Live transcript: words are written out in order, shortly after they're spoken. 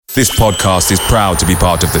This podcast is proud to be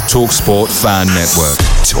part of the TalkSport Fan Network.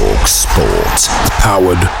 TalkSport.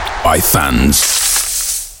 Powered by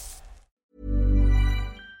fans.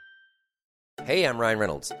 Hey, I'm Ryan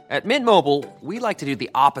Reynolds. At Mint Mobile, we like to do the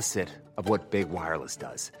opposite of what Big Wireless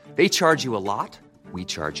does. They charge you a lot, we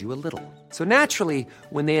charge you a little. So naturally,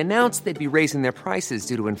 when they announced they'd be raising their prices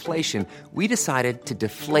due to inflation, we decided to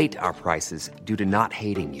deflate our prices due to not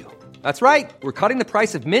hating you. That's right. We're cutting the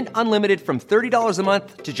price of Mint Unlimited from $30 a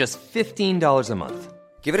month to just $15 a month.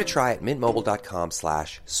 Give it a try at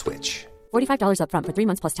mintmobile.com/switch. $45 up front for 3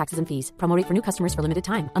 months plus taxes and fees. Promo rate for new customers for limited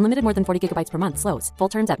time. Unlimited more than 40 gigabytes per month. Slows full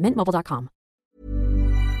terms at mintmobile.com.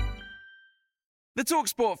 The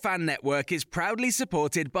TalkSport Fan Network is proudly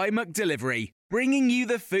supported by McDelivery, bringing you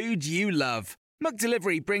the food you love.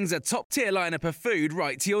 McDelivery brings a top-tier lineup of food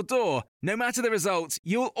right to your door. No matter the result,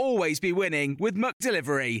 you'll always be winning with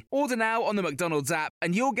McDelivery. Order now on the McDonald's app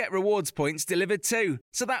and you'll get rewards points delivered too.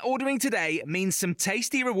 So that ordering today means some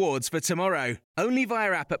tasty rewards for tomorrow. Only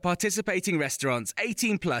via app at participating restaurants.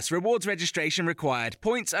 18 plus. Rewards registration required.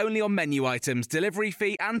 Points only on menu items. Delivery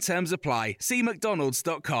fee and terms apply. See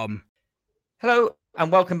mcdonalds.com. Hello and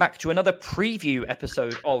welcome back to another preview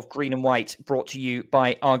episode of Green and White, brought to you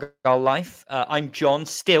by Argyle Life. I'm John,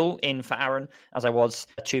 still in for Aaron, as I was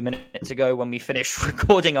 2 minutes ago when we finished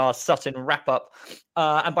recording our Sutton wrap-up.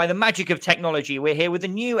 And by the magic of technology, we're here with a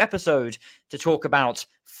new episode to talk about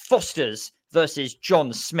Fosters versus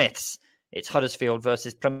John Smiths. It's Huddersfield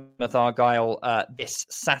versus Plymouth Argyle this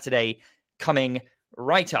Saturday, coming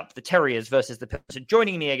right up. The Terriers versus the Pillars.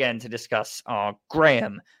 Joining me again to discuss are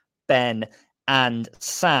Graham, Ben, and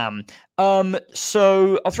Sam.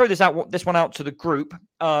 So I'll throw this one out to the group,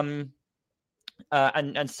 and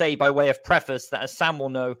say by way of preface that, as Sam will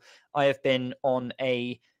know, I have been on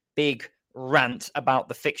a big rant about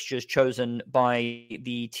the fixtures chosen by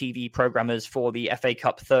the TV programmers for the FA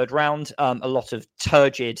Cup third round. A lot of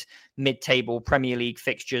turgid mid-table Premier League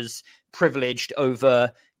fixtures, privileged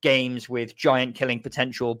over games with giant killing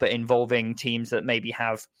potential, but involving teams that maybe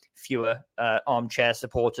have fewer armchair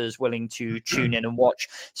supporters willing to tune in and watch.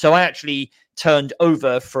 So I actually turned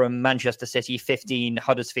over from Manchester City 15,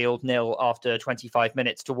 Huddersfield 0 after 25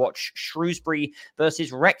 minutes to watch Shrewsbury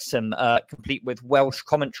versus Wrexham, complete with Welsh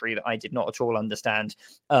commentary that I did not at all understand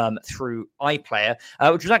through iPlayer,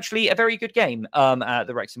 which was actually a very good game.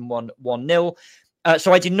 The Wrexham won 1-0.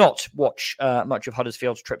 So I did not watch much of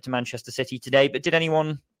Huddersfield's trip to Manchester City today, but did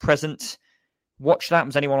anyone present watch that?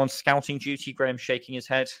 Was anyone on scouting duty? Graham shaking his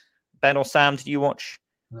head. Ben or Sam, did you watch?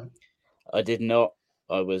 I did not.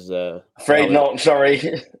 I was afraid not. Sorry.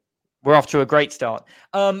 We're off to a great start.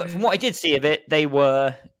 From what I did see of it, they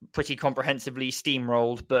were pretty comprehensively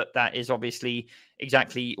steamrolled, but that is obviously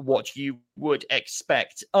exactly what you would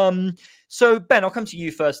expect. So Ben, I'll come to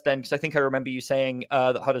you first then, because I think I remember you saying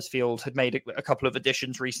that Huddersfield had made a couple of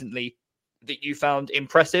additions recently that you found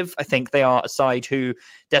impressive. I think they are a side who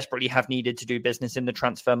desperately have needed to do business in the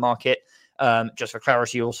transfer market. Just for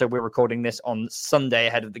clarity, also, we're recording this on Sunday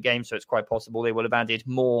ahead of the game, so it's quite possible they will have added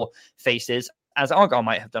more faces, as Argyle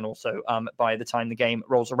might have done also by the time the game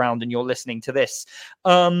rolls around and you're listening to this.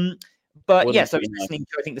 But yes, I was listening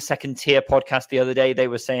to, I think, the Second Tier podcast the other day. They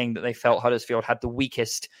were saying that they felt Huddersfield had the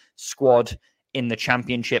weakest squad in the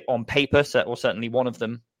Championship on paper, or certainly one of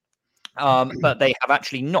them. But they have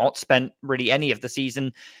actually not spent really any of the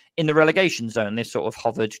season in the relegation zone. They sort of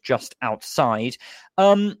hovered just outside.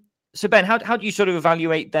 So Ben, how do you sort of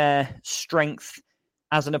evaluate their strength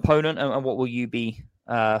as an opponent, and what will you be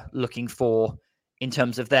looking for in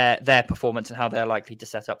terms of their performance and how they're likely to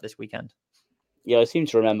set up this weekend? Yeah, I seem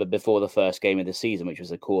to remember before the first game of the season, which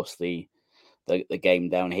was, of course, the game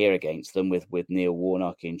down here against them with Neil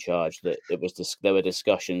Warnock in charge, that there were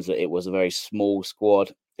discussions that it was a very small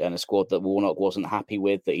squad and a squad that Warnock wasn't happy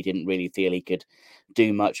with, that he didn't really feel he could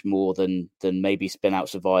do much more than maybe spin out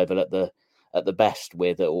survival at the best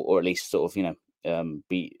with, or at least sort of,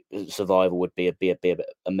 be survival would be a bit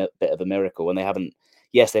of a miracle. And they haven't.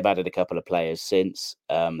 Yes, they've added a couple of players since.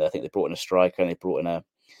 I think they brought in a striker and they brought in a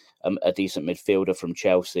decent midfielder from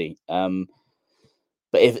Chelsea. But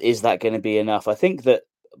is that going to be enough? I think that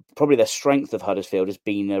probably the strength of Huddersfield has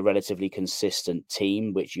been a relatively consistent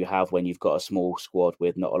team, which you have when you've got a small squad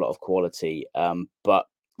with not a lot of quality. But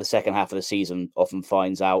the second half of the season often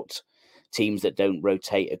finds out teams that don't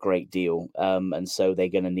rotate a great deal. And so they're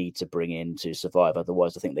going to need to bring in to survive.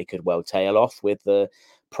 Otherwise, I think they could well tail off with the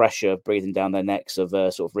pressure breathing down their necks of a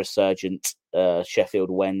sort of resurgent Sheffield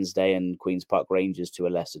Wednesday and Queen's Park Rangers to a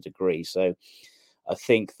lesser degree. So I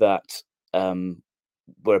think that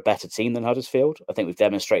we're a better team than Huddersfield. I think we've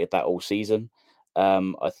demonstrated that all season.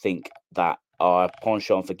 I think that our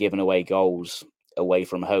penchant for giving away goals away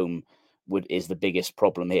from home is the biggest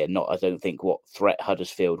problem here. I don't think what threat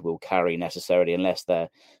Huddersfield will carry necessarily, unless their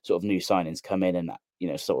sort of new signings come in and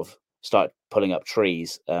sort of start pulling up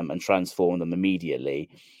trees and transform them immediately.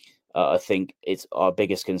 I think it's our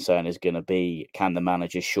biggest concern is going to be, can the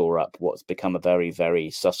manager shore up what's become a very, very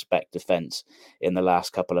suspect defence in the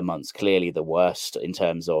last couple of months? Clearly the worst in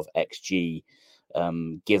terms of XG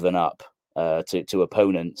given up to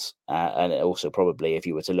opponents, and also probably, if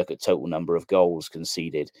you were to look at total number of goals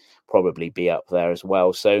conceded, probably be up there as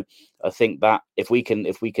well. So I think that if we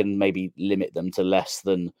can maybe limit them to less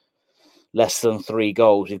than 3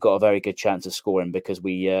 goals, we've got a very good chance of scoring, because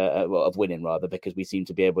of winning rather, because we seem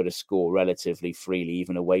to be able to score relatively freely,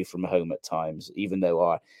 even away from home at times, even though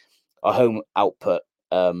our home output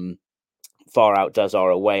far outdoes our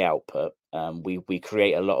away output. We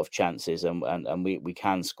create a lot of chances, and we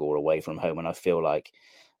can score away from home. And I feel like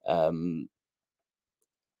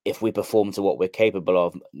if we perform to what we're capable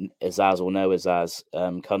of, Azaz or no Azaz,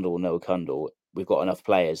 Kundal or no Kundal, we've got enough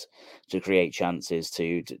players to create chances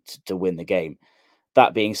to win the game.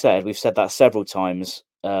 That being said, we've said that several times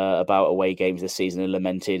about away games this season and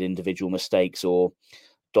lamented individual mistakes or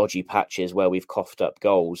dodgy patches where we've coughed up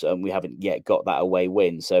goals, and we haven't yet got that away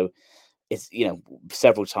win. So it's,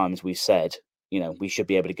 several times we've said, we should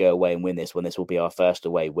be able to go away and win this, when this will be our first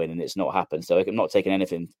away win, and it's not happened. So I'm not taking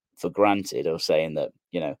anything for granted or saying that,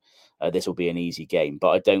 this will be an easy game.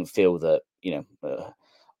 But I don't feel that,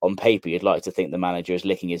 on paper, you'd like to think the manager is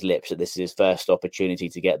licking his lips that this is his first opportunity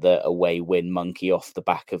to get the away win monkey off the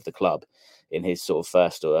back of the club in his sort of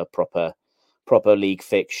first proper league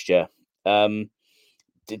fixture. What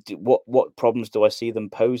problems do I see them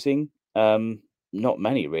posing? Not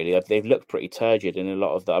many, really. They've looked pretty turgid in a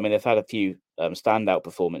lot of that. I mean, they've had a few standout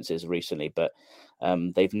performances recently, but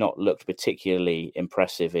they've not looked particularly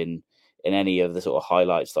impressive in any of the sort of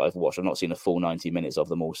highlights that I've watched. I've not seen a full 90 minutes of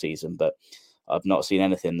them all season, but I've not seen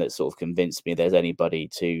anything that sort of convinced me there's anybody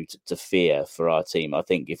to fear for our team. I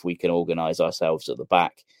think if we can organise ourselves at the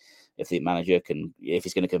back, if the manager if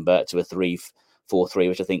he's going to convert to a 3-4-3,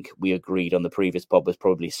 which I think we agreed on the previous pod was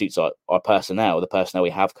probably suits our personnel, the personnel we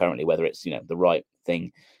have currently, whether it's the right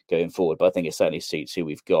thing going forward. But I think it certainly suits who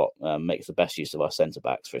we've got, makes the best use of our centre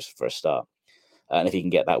backs for a start. And if he can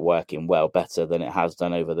get that working well, better than it has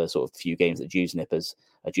done over the sort of few games that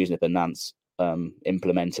Dewsnip and Nance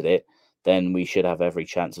implemented it, then we should have every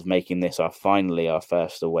chance of making this finally our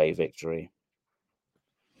first away victory.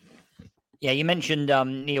 Yeah, you mentioned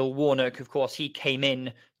Neil Warnock. Of course, he came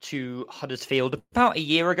in to Huddersfield about a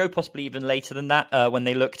year ago, possibly even later than that, when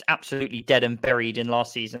they looked absolutely dead and buried in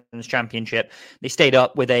last season's championship. They stayed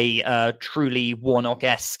up with a truly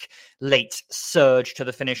Warnock-esque late surge to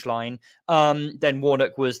the finish line. Then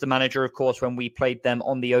Warnock was the manager, of course, when we played them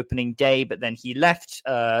on the opening day, but then he left.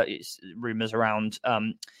 It's rumours around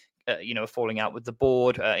falling out with the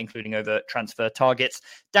board, including over transfer targets.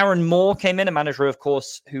 Darren Moore came in, a manager, of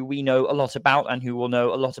course, who we know a lot about and who will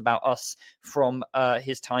know a lot about us from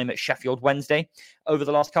his time at Sheffield Wednesday over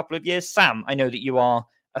the last couple of years. Sam, I know that you are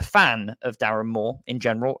a fan of Darren Moore in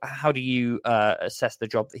general. How do you assess the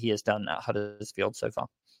job that he has done at Huddersfield so far?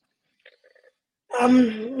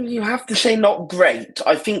 You have to say not great.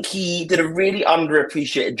 I think he did a really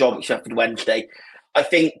underappreciated job at Sheffield Wednesday. I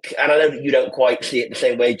think, and I know that you don't quite see it the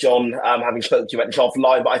same way, John, having spoken to you about this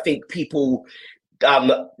offline, but I think people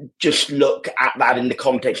just look at that in the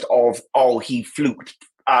context of, he fluked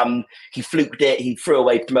it, he threw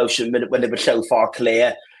away promotion when they were so far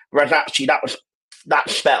clear. Whereas actually that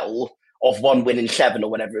spell of 1 win in 7 or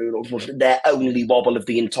whatever it was their only wobble of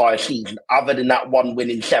the entire season. Other than that 1 win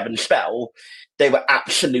in 7 spell, they were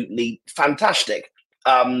absolutely fantastic.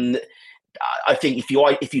 I think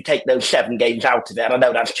if you take those 7 games out of it, and I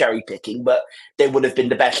know that's cherry picking, but they would have been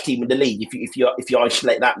the best team in the league if you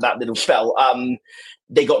isolate that little spell.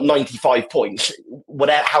 They got 95 points.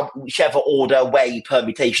 Whichever order, way,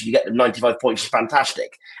 permutation you get them, 95 points is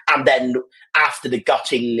fantastic. And then after the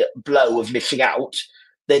gutting blow of missing out,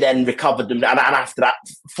 they then recovered them. And after that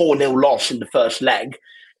 4-0 loss in the first leg,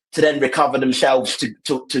 to then recover themselves to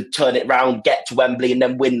turn it round, get to Wembley, and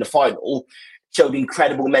then win the final, showed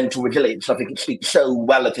incredible mental resilience. I think it speaks so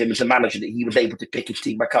well of him as a manager that he was able to pick his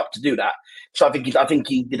team back up to do that. So I think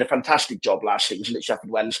he did a fantastic job last season at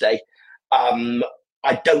Sheffield Wednesday.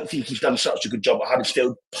 I don't think he's done such a good job at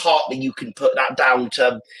Huddersfield. Partly you can put that down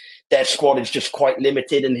to their squad is just quite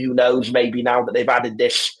limited, and who knows, maybe now that they've added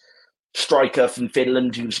this striker from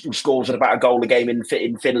Finland who scores at about a goal a game in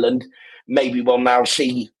Finland, maybe we'll now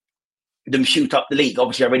see them shoot up the league.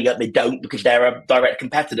 Obviously, I really hope they don't, because they're a direct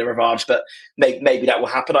competitor of ours, but maybe that will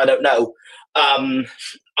happen. I don't know.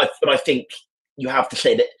 But I think you have to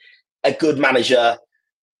say that a good manager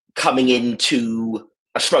coming into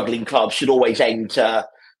a struggling club should always aim to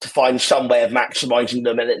find some way of maximising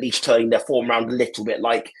them and at least turning their form around a little bit.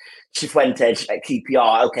 Like Cifuentes at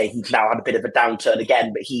QPR, okay, he's now had a bit of a downturn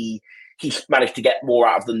again, but he's managed to get more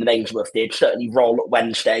out of them than Ainsworth did. Certainly Roll at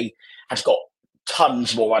Wednesday has got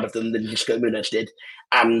tons more out of them than Xisco Munoz did,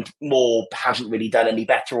 and Moore hasn't really done any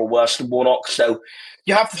better or worse than Warnock. So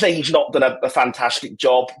you have to say he's not done a fantastic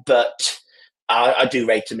job, but I do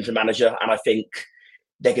rate him as a manager, and I think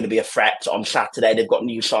they're going to be a threat on Saturday. They've got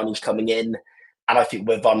new signings coming in, and I think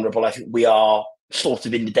we're vulnerable. I think we are sort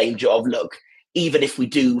of in the danger of, look, even if we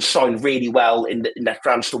do sign really well in that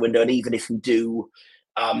transfer window, and even if we do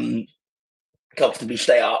comfortably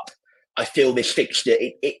stay up, I feel this fixture,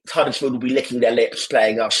 Huddersfield will be licking their lips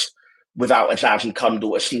playing us without Azaz and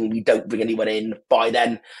Kundal, assuming we don't bring anyone in by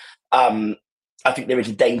then. I think there is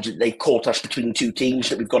a danger that they've caught us between two teams,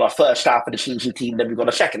 that we've got our first half of the season team, then we've got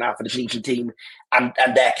a second half of the season team, and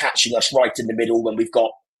they're catching us right in the middle when we've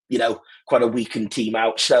got, quite a weakened team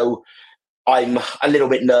out. So I'm a little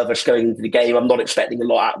bit nervous going into the game. I'm not expecting a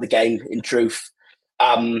lot out of the game, in truth.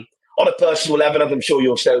 On a personal level, as I'm sure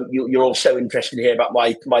you're also interested to hear about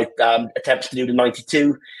my attempts to do the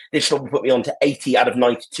 92. This one will put me on to 80 out of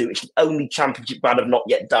 92. It's the only championship round I've not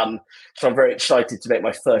yet done. So I'm very excited to make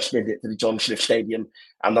my first visit to the John Smith Stadium,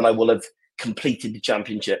 and then I will have completed the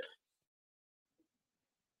championship.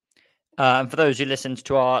 And for those who listened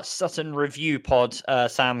to our Sutton review pod,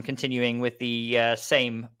 Sam continuing with the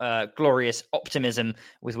same glorious optimism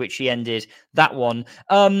with which he ended that one.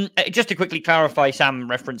 Just to quickly clarify, Sam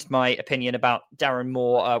referenced my opinion about Darren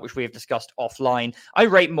Moore, which we have discussed offline. I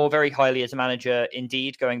rate Moore very highly as a manager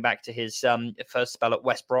indeed, going back to his first spell at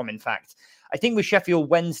West Brom, in fact. I think with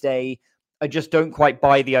Sheffield Wednesday, I just don't quite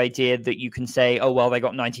buy the idea that you can say, oh, well, they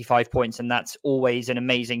got 95 points and that's always an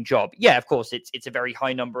amazing job. Yeah, of course, it's a very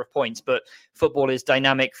high number of points, but football is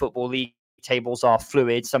dynamic. Football league tables are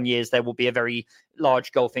fluid. Some years there will be a very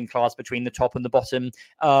large gulfing class between the top and the bottom,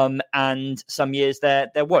 and some years there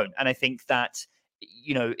won't. And I think that,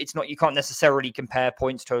 it's not, you can't necessarily compare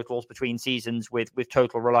points totals between seasons with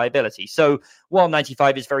total reliability. So while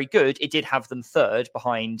 95 is very good, it did have them third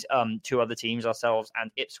behind two other teams, ourselves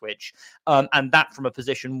and Ipswich. And that from a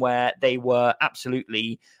position where they were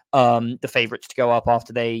absolutely the favourites to go up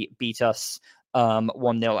after they beat us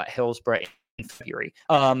 1-0 at Hillsborough in February.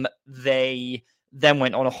 They then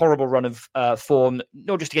went on a horrible run of form,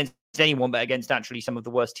 not just against anyone, but against actually some of the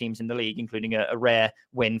worst teams in the league, including a rare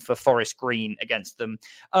win for Forest Green against them.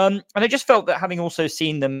 And I just felt that, having also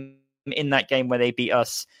seen them in that game where they beat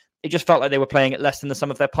us, it just felt like they were playing at less than the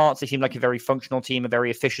sum of their parts. They seemed like a very functional team, a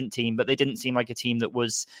very efficient team, but they didn't seem like a team that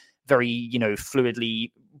was very,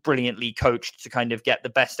 fluidly, brilliantly coached to kind of get the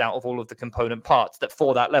best out of all of the component parts that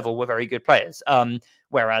for that level were very good players.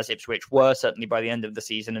 Whereas Ipswich were, certainly by the end of the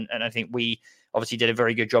season. And I think we obviously did a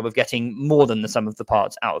very good job of getting more than the sum of the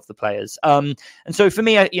parts out of the players. And so for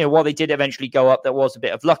me, while they did eventually go up, there was a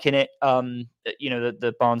bit of luck in it.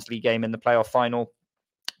 The Barnsley game in the playoff final,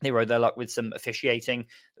 they rode their luck with some officiating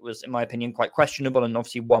that was, in my opinion, quite questionable, and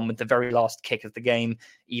obviously won with the very last kick of the game,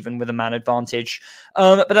 even with a man advantage.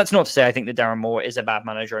 But that's not to say I think that Darren Moore is a bad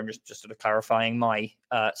manager. I'm just sort of clarifying my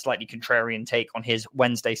slightly contrarian take on his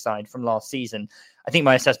Wednesday side from last season. I think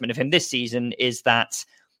my assessment of him this season is that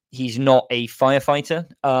he's not a firefighter,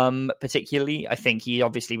 particularly. I think he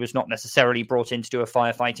obviously was not necessarily brought in to do a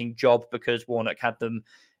firefighting job because Warnock had them,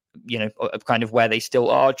 kind of where they still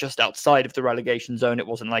are, just outside of the relegation zone. It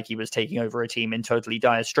wasn't like he was taking over a team in totally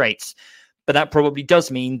dire straits. But that probably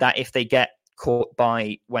does mean that if they get caught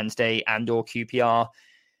by Wednesday and or QPR,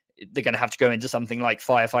 they're going to have to go into something like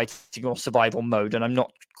firefighting or survival mode. And I'm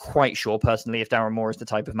not quite sure personally if Darren Moore is the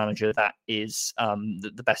type of manager that is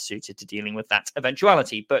the best suited to dealing with that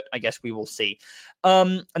eventuality. But I guess we will see.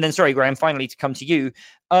 And then, sorry, Graham, finally to come to you.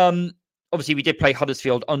 Obviously, we did play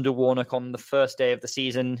Huddersfield under Warnock on the first day of the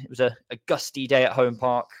season. It was a gusty day at Home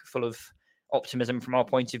Park, full of optimism from our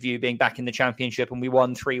point of view, being back in the Championship, and we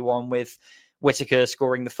won 3-1 with Whittaker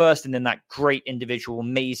scoring the first, and then that great individual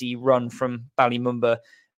mazy run from Ballymumba,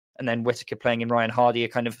 and then Whittaker playing in Ryan Hardy, a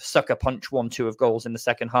kind of sucker punch 1-2 of goals in the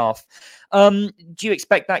second half. Do you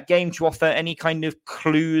expect that game to offer any kind of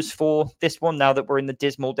clues for this one now that we're in the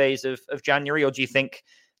dismal days of January, or do you think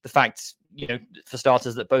the fact, for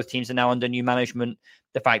starters, that both teams are now under new management,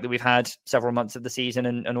 the fact that we've had several months of the season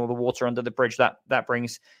and all the water under the bridge that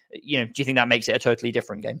brings, do you think that makes it a totally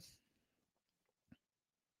different game?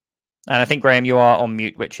 And I think, Graham, you are on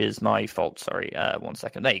mute, which is my fault. Sorry. 1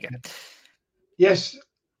 second. There you go. Yes.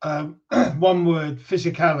 One word,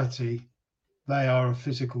 physicality. They are a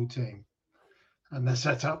physical team. and they're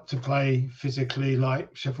set up to play physically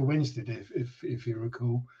like Sheffield Wednesday did, if you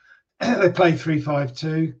recall. They play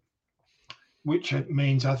 3-5-2, which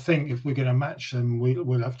means I think if we're going to match them,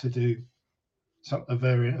 we'll have to do a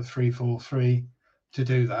variant of 3-4-3 to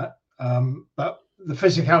do that. But the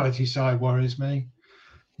physicality side worries me.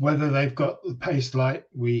 Whether they've got the pace like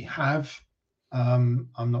we have, I'm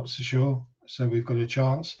not so sure. So we've got a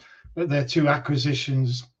chance. But their two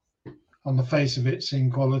acquisitions, on the face of it, seem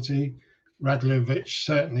quality. Radlovic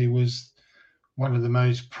certainly was one of the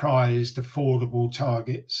most prized, affordable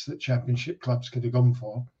targets that Championship clubs could have gone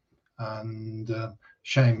for. And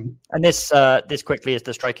shame. And this quickly is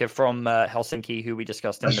the striker from Helsinki, who we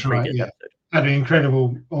discussed in the previous episode. Had an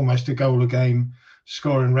incredible, almost a goal a game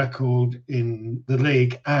scoring record in the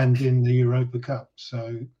league and in the Europa Cup.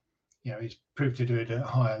 So, he's proved to do it at a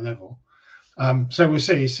higher level. So we'll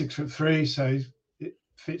see. He's 6'3", so it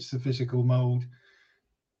fits the physical mould.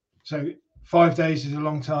 So 5 days is a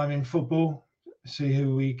long time in football. See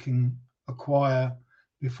who we can acquire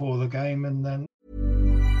before the game, and then.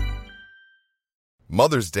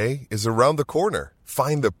 Mother's Day is around the corner.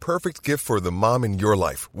 Find the perfect gift for the mom in your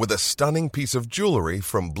life with a stunning piece of jewelry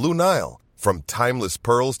from Blue Nile. From timeless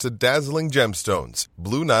pearls to dazzling gemstones,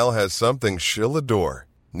 Blue Nile has something she'll adore.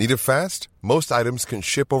 Need it fast? Most items can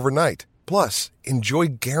ship overnight. Plus, enjoy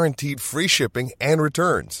guaranteed free shipping and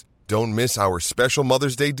returns. Don't miss our special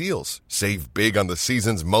Mother's Day deals. Save big on the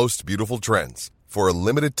season's most beautiful trends. For a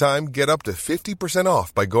limited time, get up to 50%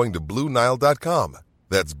 off by going to BlueNile.com.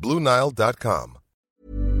 That's BlueNile.com.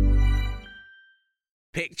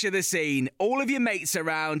 Picture the scene. All of your mates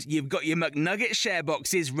around, you've got your McNugget share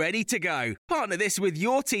boxes ready to go. Partner this with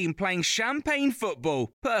your team playing champagne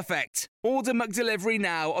football. Perfect. Order McDelivery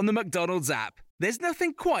now on the McDonald's app. There's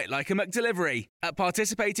nothing quite like a McDelivery. At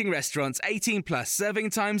participating restaurants, 18 plus, serving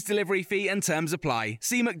times, delivery fee and terms apply.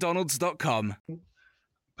 See mcdonalds.com.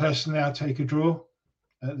 Personally, I'll take a draw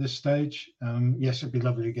at this stage. Yes, it'd be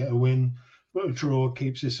lovely to get a win, but a draw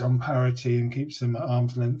keeps us on parity and keeps them at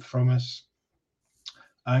arm's length from us.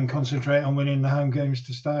 And concentrate on winning the home games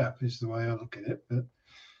to stay up is the way I look at it. But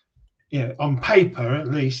on paper, at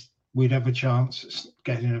least we'd have a chance at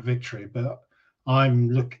getting a victory. But I'm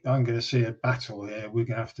going to see a battle here. We're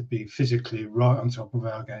going to have to be physically right on top of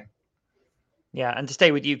our game. Yeah, and to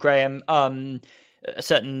stay with you, Graham, a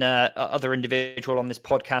certain other individual on this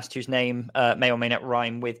podcast whose name may or may not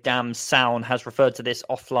rhyme with Damn Sound has referred to this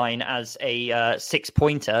offline as a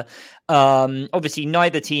 6-pointer. Obviously,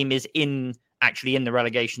 neither team is actually in the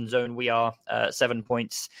relegation zone. We are 7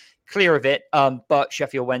 points clear of it, but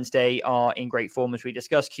Sheffield Wednesday are in great form, as we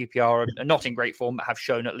discussed. QPR are not in great form, but have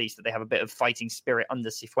shown at least that they have a bit of fighting spirit under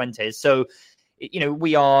Cifuentes. So,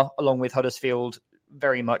 we are, along with Huddersfield,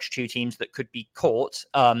 very much two teams that could be caught,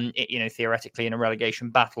 theoretically in a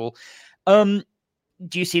relegation battle. Do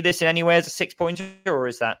you see this in any way as a 6-pointer, or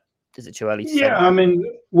is it too early to say? Yeah, I mean,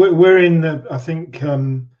 we're in the, I think,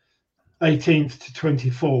 18th to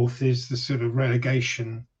 24th is the sort of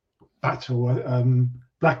relegation battle.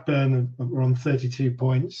 Blackburn are on 32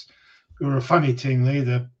 points. We're a funny team. They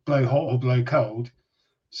either blow hot or blow cold.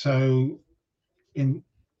 So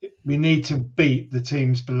we need to beat the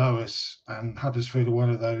teams below us, and Huddersfield are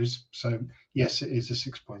one of those. So, yes, it is a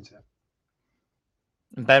 6-pointer.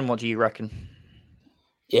 Ben, what do you reckon?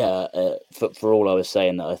 Yeah, for all I was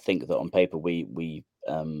saying, that I think that on paper we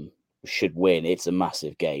should win. It's a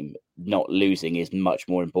massive game. Not losing is much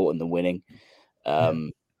more important than winning,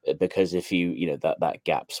 because if that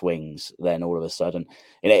gap swings, then all of a sudden,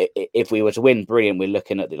 if we were to win, brilliant. We're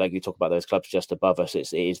looking at like you talk about those clubs just above us.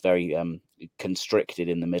 It is very constricted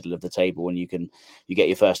in the middle of the table, and you get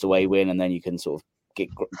your first away win, and then you can sort of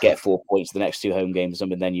get 4 points the next two home games or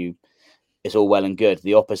something. Then it's all well and good.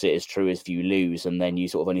 The opposite is true if you lose and then you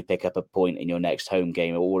sort of only pick up a point in your next home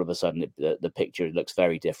game. All of a sudden, the picture looks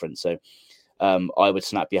very different. So I would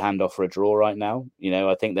snap your hand off for a draw right now.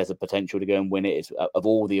 I think there's a potential to go and win it. It's, of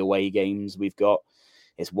all the away games we've got,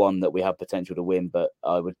 it's one that we have potential to win. But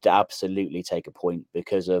I would absolutely take a point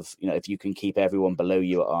because of, if you can keep everyone below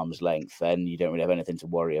you at arm's length, then you don't really have anything to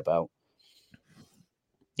worry about.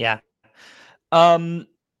 Yeah.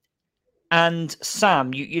 And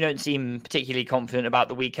Sam, you don't seem particularly confident about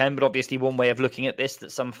the weekend, but obviously one way of looking at this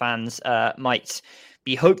that some fans might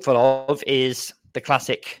be hopeful of is the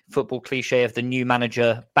classic football cliche of the new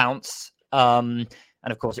manager bounce. And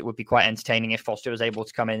of course, it would be quite entertaining if Foster was able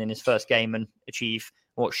to come in his first game and achieve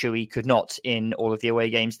what Shuey could not in all of the away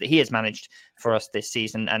games that he has managed for us this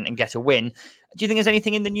season and get a win. Do you think there's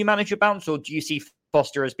anything in the new manager bounce, or do you see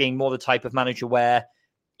Foster as being more the type of manager where,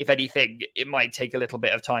 if anything, it might take a little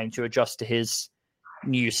bit of time to adjust to his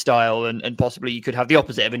new style, and possibly you could have the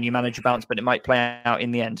opposite of a new manager bounce, but it might play out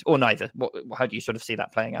in the end, or neither? How do you sort of see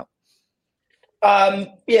that playing out?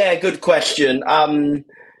 Yeah, good question.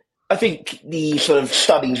 I think the sort of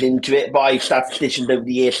studies into it by statisticians over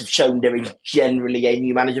the years have shown there is generally a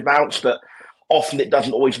new manager bounce, but often it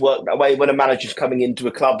doesn't always work that way. When a manager's coming into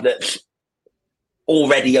a club that's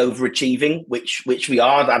already overachieving, which we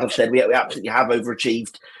are, as I've said, we absolutely have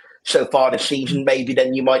overachieved so far this season, maybe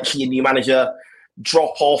then you might see a new manager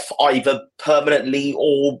drop off either permanently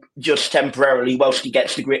or just temporarily whilst he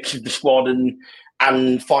gets to grips with the squad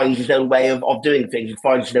and finds his own way of doing things and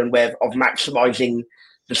finds his own way of maximising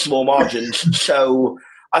the small margins. So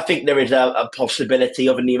I think there is a possibility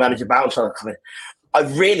of a new manager bounce on coming. I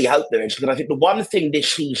really hope there is, because I think the one thing this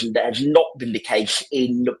season that has not been the case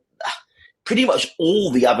in pretty much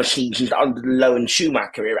all the other seasons under the Lowen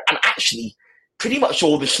Schumacher era, and actually pretty much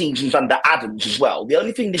all the seasons under Adams as well, the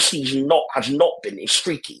only thing this season has not been is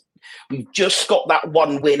streaky. We've just got that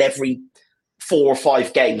one win every 4 or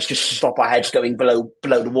 5 games just to stop our heads going below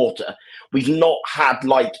the water. We've not had,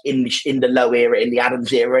 like in the Low era, in the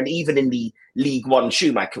Adams era, and even in the League One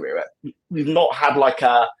Schumacher era, we've not had like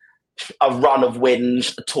a run of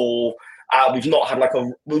wins at all. We've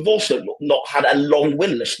also not had a long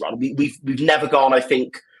winless run. We've never gone, I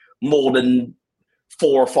think, more than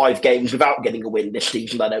 4 or 5 games without getting a win this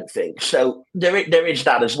season, I don't think. So there is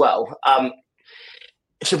that as well.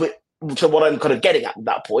 So what I'm kind of getting at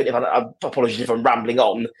that point, I apologize if I'm rambling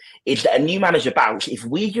on, is that a new manager bounce, if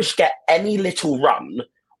we just get any little run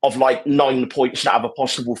of like 9 points out of a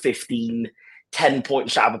possible 15, 10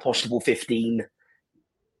 points out of a possible 15,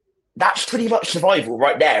 that's pretty much survival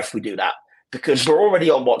right there if we do that. Because we're already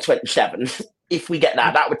on, 27? If we get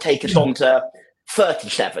that would take us on to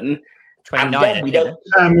 37. 29, and then we don't.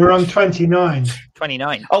 We're on 29.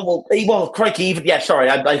 29. Oh, well, crikey, even, yeah, sorry.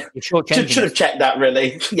 I should have checked that,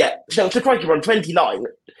 really. Yeah, so crikey, we're on 29.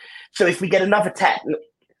 So if we get another 10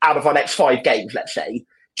 out of our next 5 games, let's say,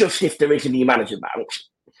 just if there is a new manager bounce,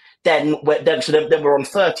 then we're on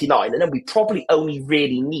 39, and then we probably only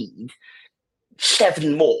really need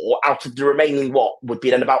 7 more out of the remaining, what would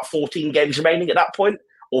be then about 14 games remaining at that point,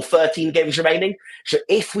 or 13 games remaining. So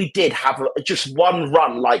if we did have just one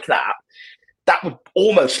run like that, that would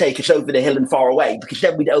almost take us over the hill and far away, because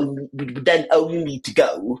then we would then only need to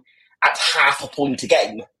go at half a point a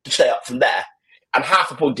game to stay up from there. And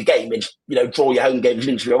half a point a game is, draw your home games,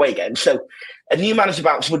 lose your away games. So a new manager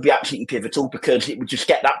bounce would be absolutely pivotal, because it would just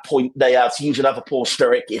get that point there, to use another poor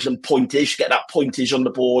Sturrockism, pointage, get that pointage on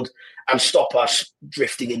the board and stop us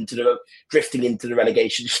drifting into the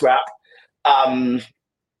relegation scrap.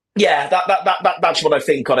 Yeah, that's what I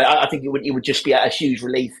think on it. I think it would just be a huge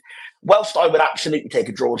relief. Whilst I would absolutely take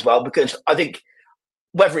a draw as well, because I think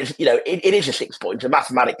whether it's, it is a 6 points, and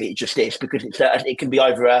mathematically it just is, because it can be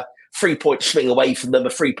either a 3-point swing away from them, a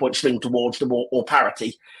 3-point swing towards them, or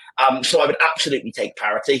parity. So I would absolutely take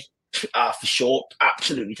parity for sure.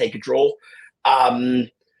 Absolutely take a draw.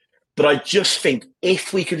 But I just think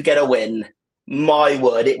if we could get a win, my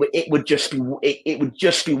word, it would just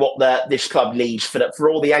be what this club needs for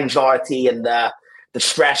all the anxiety and the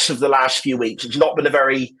stress of the last few weeks. It's not been a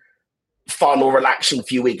very fun or relaxing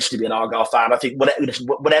few weeks to be an Argyle fan. I think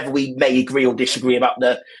whatever we may agree or disagree about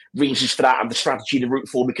the reasons for that and the strategy to root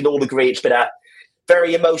for, we can all agree it's been a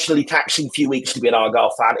very emotionally taxing few weeks to be an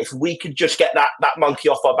Argyle fan. If we could just get that monkey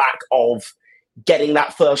off our back of getting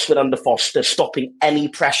that first win under Foster, stopping any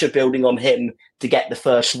pressure building on him to get the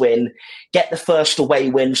first win, get the first away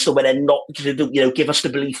win, so we're then not, give us the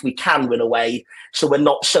belief we can win away, so we're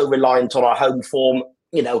not so reliant on our home form.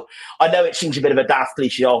 I know it seems a bit of a daft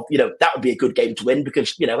cliche of, that would be a good game to win,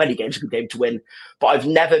 because, any game's a good game to win. But I've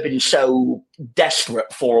never been so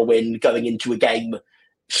desperate for a win going into a game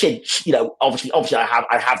since, obviously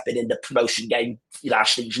I have been in the promotion game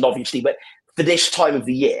last season, obviously, but for this time of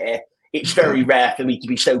the year, it's very rare for me to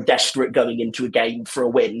be so desperate going into a game for a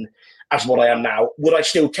win as what I am now. Would I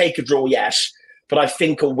still take a draw? Yes. But I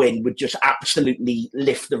think a win would just absolutely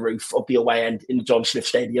lift the roof of the away end in the John Smith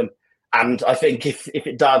Stadium. And I think if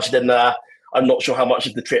it does, then I'm not sure how much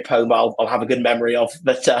of the trip home I'll have a good memory of.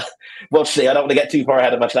 But we'll see. I don't want to get too far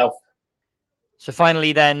ahead of myself. So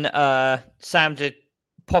finally then, Sam, to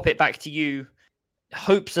pop it back to you,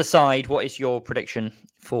 hopes aside, what is your prediction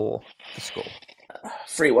for the score?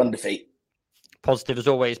 3-1 defeat. Positive as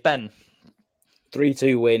always, Ben.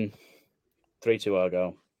 3-2 win. 3-2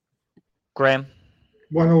 Argyle. Graham.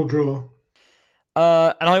 1-1 draw.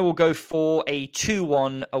 And I will go for a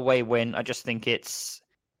 2-1 away win. I just think it's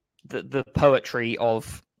the poetry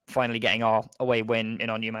of finally getting our away win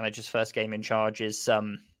in our new manager's first game in charge is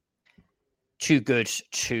too good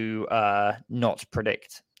to not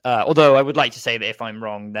predict. Although I would like to say that if I'm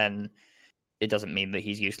wrong, then it doesn't mean that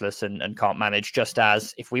he's useless and can't manage. Just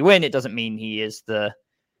as if we win, it doesn't mean he is the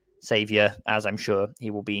saviour, as I'm sure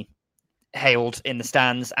he will be hailed in the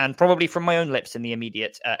stands and probably from my own lips in the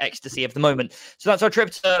immediate ecstasy of the moment. So that's our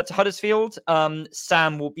trip to Huddersfield.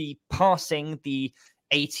 Sam will be passing the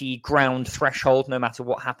 80 ground threshold no matter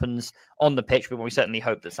what happens on the pitch, but we certainly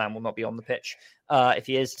hope that Sam will not be on the pitch. If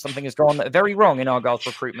he is, something has gone very wrong in Argyle's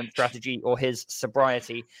recruitment strategy or his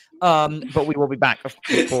sobriety. But we will be back, of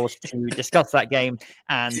course, to discuss that game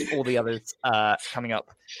and all the others coming up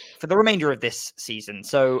for the remainder of this season.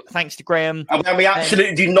 So thanks to Graham. And we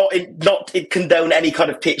absolutely do not condone any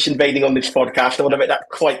kind of pitch invading on this podcast. I want to make that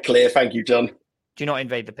quite clear. Thank you, John. Do not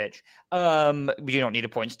invade the pitch. We do not need a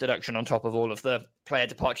points deduction on top of all of the player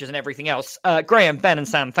departures and everything else. Graham, Ben and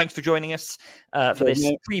Sam, thanks for joining us for this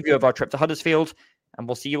preview of our trip to Huddersfield, and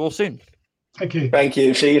we'll see you all soon. Thank you. Thank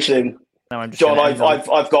you. See you soon. Now I'm just John,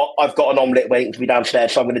 I've got an omelette waiting for me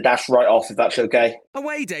downstairs, so I'm going to dash right off if that's okay.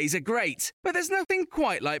 Away days are great, but there's nothing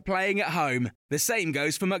quite like playing at home. The same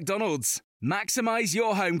goes for McDonald's. Maximise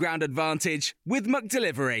your home ground advantage with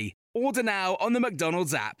McDelivery. Order now on the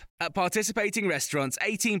McDonald's app. At participating restaurants,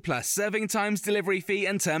 18 plus, serving times, delivery fee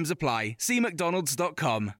and terms apply. See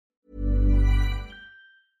mcdonalds.com.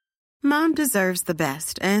 Mom deserves the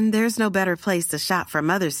best, and there's no better place to shop for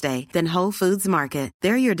Mother's Day than Whole Foods Market.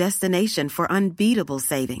 They're your destination for unbeatable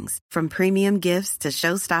savings, from premium gifts to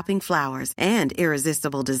show-stopping flowers and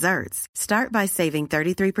irresistible desserts. Start by saving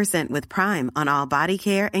 33% with Prime on all body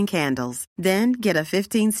care and candles. Then get a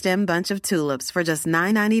 15-stem bunch of tulips for just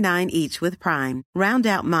 $9.99 each with Prime. Round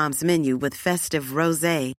out Mom's menu with festive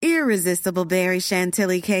rosé, irresistible berry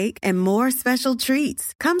chantilly cake, and more special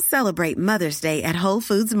treats. Come celebrate Mother's Day at Whole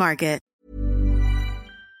Foods Market.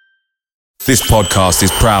 This podcast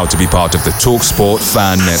is proud to be part of the TalkSport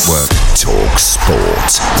Fan Network.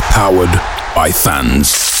 TalkSport. Powered by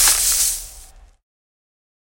fans.